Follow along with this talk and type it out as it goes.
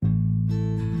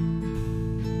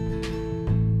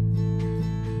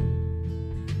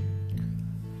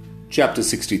Chapter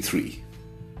 63.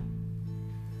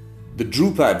 The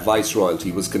Drewpad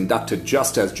viceroyalty was conducted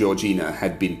just as Georgina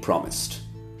had been promised.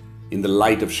 In the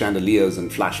light of chandeliers and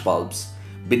flashbulbs,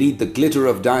 beneath the glitter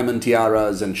of diamond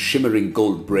tiaras and shimmering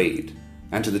gold braid,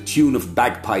 and to the tune of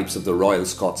bagpipes of the Royal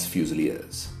Scots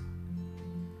Fusiliers.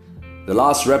 The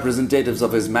last representatives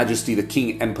of His Majesty the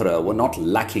King Emperor were not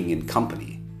lacking in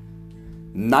company.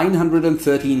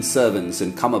 913 servants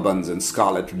in cummerbunds and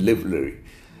scarlet livery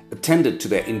attended to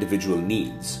their individual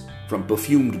needs, from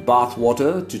perfumed bath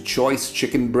water to choice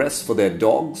chicken breasts for their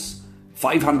dogs.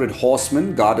 500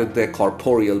 horsemen guarded their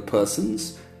corporeal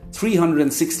persons.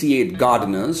 368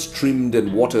 gardeners trimmed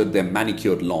and watered their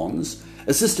manicured lawns,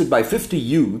 assisted by 50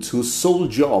 youths whose sole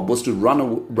job was to run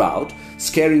about,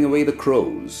 scaring away the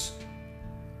crows.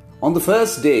 On the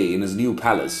first day in his new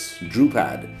palace,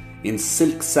 Drewpad, in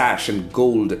silk sash and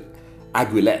gold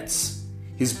aiguillettes,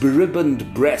 his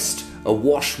beribboned breast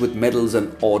awash with medals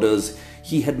and orders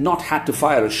he had not had to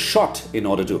fire a shot in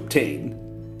order to obtain,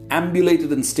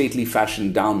 ambulated in stately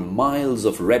fashion down miles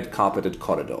of red-carpeted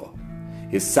corridor,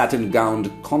 his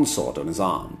satin-gowned consort on his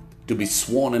arm, to be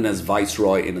sworn in as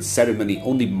viceroy in a ceremony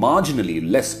only marginally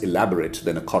less elaborate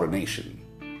than a coronation.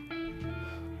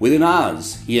 Within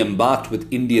hours, he embarked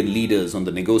with Indian leaders on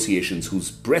the negotiations whose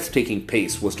breathtaking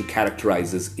pace was to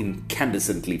characterize his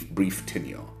incandescently brief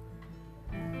tenure.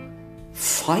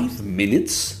 5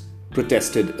 minutes?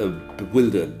 Protested a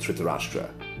bewildered Dhritarashtra,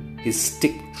 his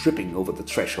stick tripping over the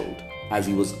threshold as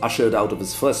he was ushered out of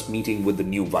his first meeting with the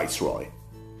new viceroy.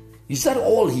 Is that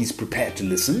all he's prepared to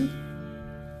listen?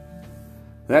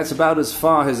 That's about as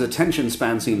far his attention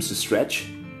span seems to stretch,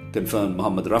 confirmed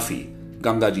Muhammad Rafi,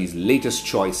 Gangaji's latest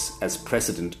choice as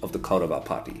president of the Kaurava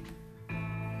party.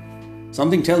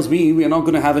 Something tells me we are not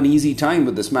going to have an easy time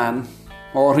with this man,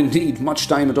 or indeed much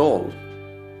time at all.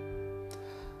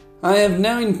 I have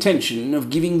no intention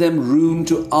of giving them room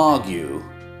to argue,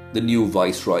 the new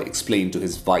viceroy explained to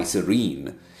his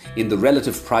vicereine in the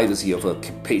relative privacy of her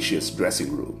capacious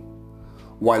dressing room,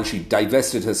 while she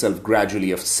divested herself gradually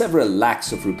of several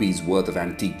lakhs of rupees worth of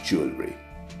antique jewellery.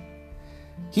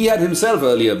 He had himself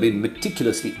earlier been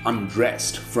meticulously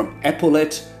undressed from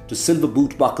epaulette to silver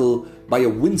boot buckle by a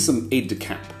winsome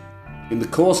aide-de-camp. In the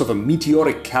course of a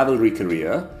meteoric cavalry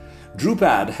career,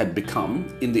 Drewpad had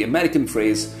become, in the American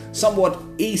phrase, somewhat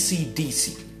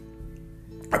AC/DC,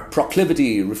 a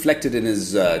proclivity reflected in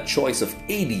his choice of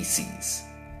ADCs,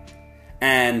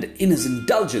 and in his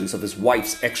indulgence of his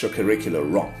wife's extracurricular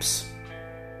romps.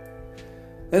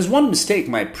 There's one mistake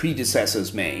my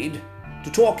predecessors made: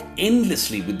 to talk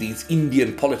endlessly with these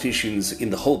Indian politicians in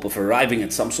the hope of arriving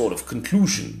at some sort of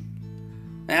conclusion.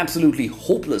 Absolutely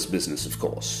hopeless business, of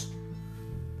course.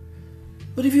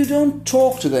 But if you don't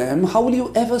talk to them, how will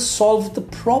you ever solve the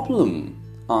problem?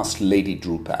 Asked Lady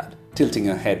Drewpad, tilting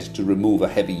her head to remove a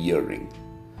heavy earring.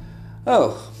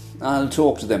 Oh, I'll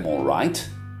talk to them all right,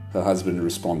 her husband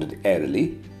responded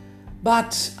airily.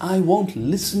 But I won't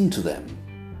listen to them.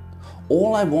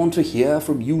 All I want to hear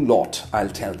from you lot, I'll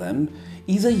tell them,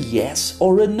 is a yes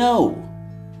or a no.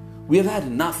 We have had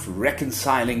enough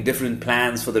reconciling different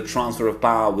plans for the transfer of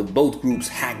power with both groups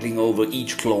haggling over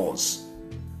each clause.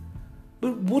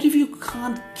 But what if you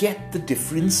can't get the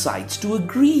different sides to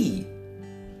agree?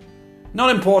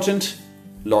 Not important,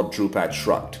 Lord Drewpad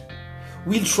shrugged.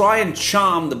 We'll try and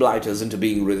charm the blighters into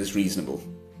being reasonable.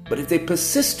 But if they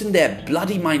persist in their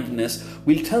bloody-mindedness,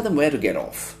 we'll tell them where to get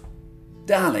off.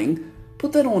 Darling,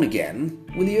 put that on again,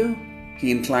 will you?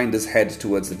 He inclined his head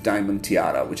towards the diamond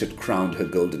tiara which had crowned her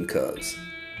golden curls.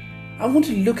 I want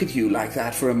to look at you like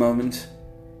that for a moment.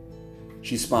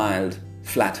 She smiled,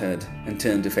 flattered, and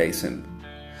turned to face him.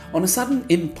 On a sudden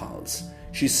impulse,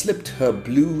 she slipped her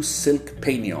blue silk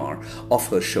peignoir off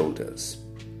her shoulders.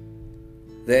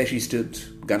 There she stood,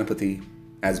 Ganapati,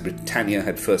 as Britannia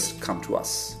had first come to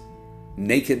us,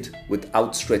 naked with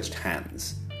outstretched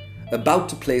hands, about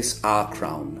to place our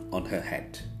crown on her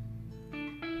head.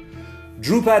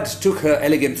 Drewpad took her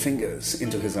elegant fingers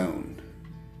into his own.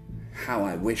 How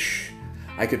I wish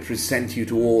I could present you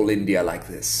to all India like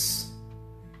this,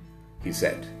 he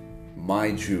said,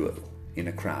 my jewel in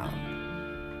a crown.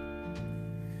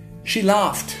 She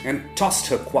laughed and tossed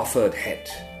her coiffured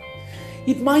head.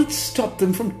 It might stop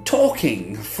them from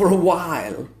talking for a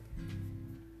while.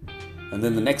 And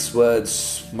then the next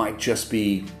words might just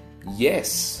be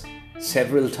yes,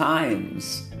 several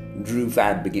times.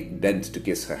 Drewpad bent to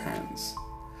kiss her hands.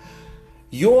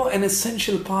 You're an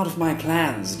essential part of my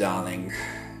plans, darling.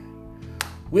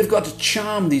 We've got to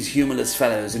charm these humorless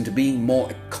fellows into being more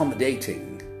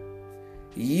accommodating.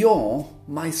 You're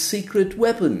my secret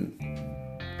weapon.